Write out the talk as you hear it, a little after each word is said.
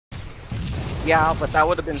Yeah, but that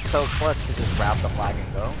would have been so clutch to just grab the flag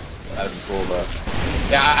and go. That'd be cool, but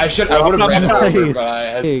yeah, I would have ran it over, but I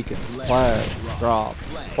had. Take flag, drop,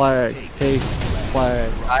 flag, take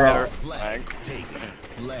flag, drop, Flag. Take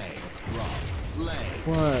flag, drop, flag,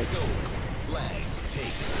 flag. go, flag,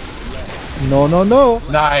 take flag. No, no, no,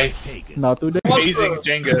 Nice. not today. Amazing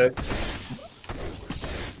Jenga.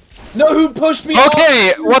 No, who pushed me?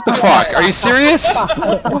 Okay, what the fuck? Are you serious? Fuck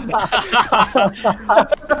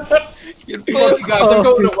you guys, I'm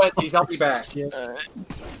going to Wendy's, I'll be back. Y'all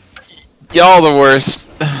the worst.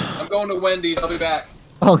 I'm going to Wendy's, I'll be back.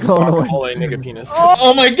 I'll go away. Guacamole, nigga penis.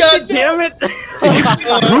 Oh my god, damn it!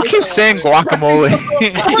 Who keeps saying guacamole?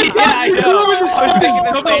 Yeah, I know. I was thinking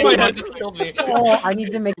the same thing. That just killed me. Oh, I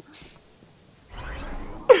need to make.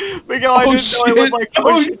 Miguel, I didn't know I would like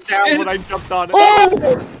push it down when I jumped on it.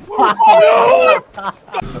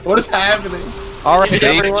 What is happening? Alright,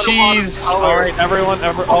 Say everyone. cheese. Alright, everyone,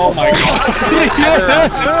 oh my god.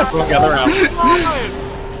 Everyone gather around.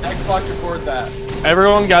 Xbox record that.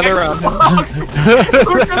 Everyone gather around.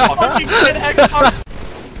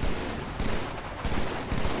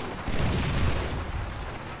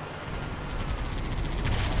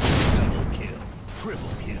 Double kill, triple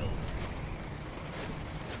kill.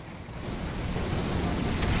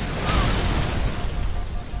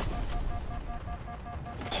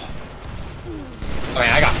 Okay,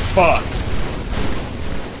 I got fucked.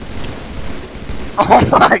 Oh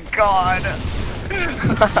my god!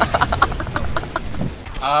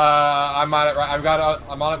 I'm on it.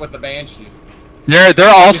 I'm on it with the Banshee. They're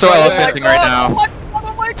also He's right elephanting there. right now.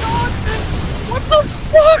 Oh my god! What the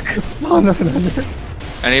fuck? Spawner under.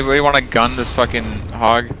 Anybody want to gun this fucking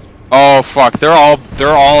hog? Oh fuck! They're all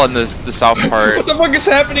in the south part. What the fuck is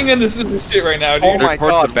happening in this shit right now, dude? Oh my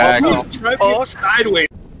Towards the god! back. What the fuck? Sideways.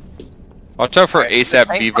 Watch out for Okay, ASAP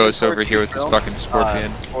tank Vivos coming over towards here you, with this Bill. fucking scorpion.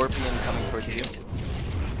 Scorpion coming towards you.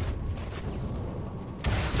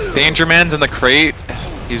 Danger Man's in the crate.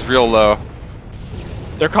 He's real low.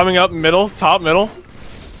 They're coming up middle, top middle.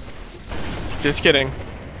 Just kidding.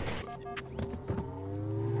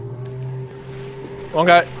 One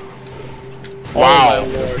guy. Wow. Oh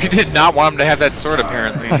my lord. You did not want him to have that sword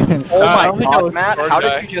apparently. Oh I my don't think I god, was Matt! the How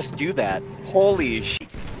guy. did you just do that? Holy shit!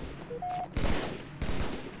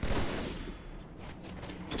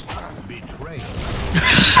 Betrayal.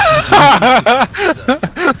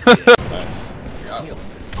 Nice.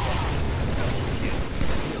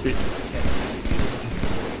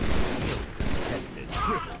 Tested,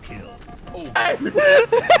 triple kill. Oh,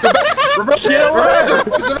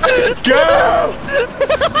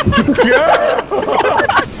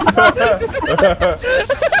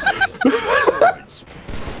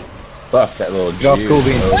 Fuck that little Drop Jew.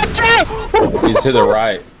 Kobe. He's to the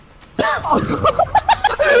right.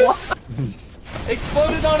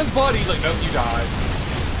 Exploded on his body. He's like, nope, you died.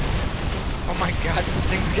 Oh my god, the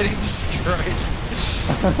thing's getting destroyed.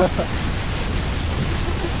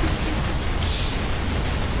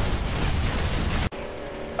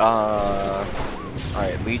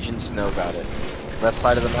 Alright, Legion Snow got it. Left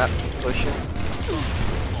side of the map, keep pushing.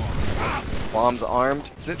 Bombs armed.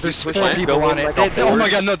 There's Keep 4 pushing, people go on in it. like a Oh my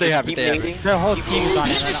horde. god, no, they have it, Keep they have it. mating. Their whole Keep team's on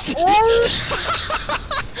mating. it.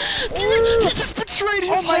 Dude, he just betrayed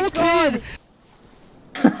his whole team!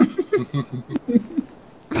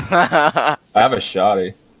 I have a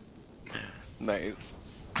shotty. Nice.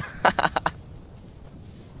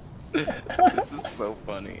 This is so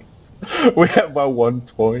funny. We have by 1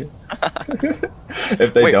 point.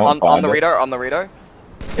 If they Wait, don't on find the us. radar, on the radar?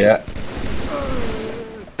 Yeah.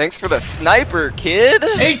 Thanks for the sniper, kid!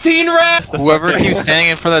 18 rats! Whoever keeps standing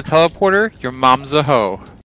in front of the teleporter, your mom's a hoe.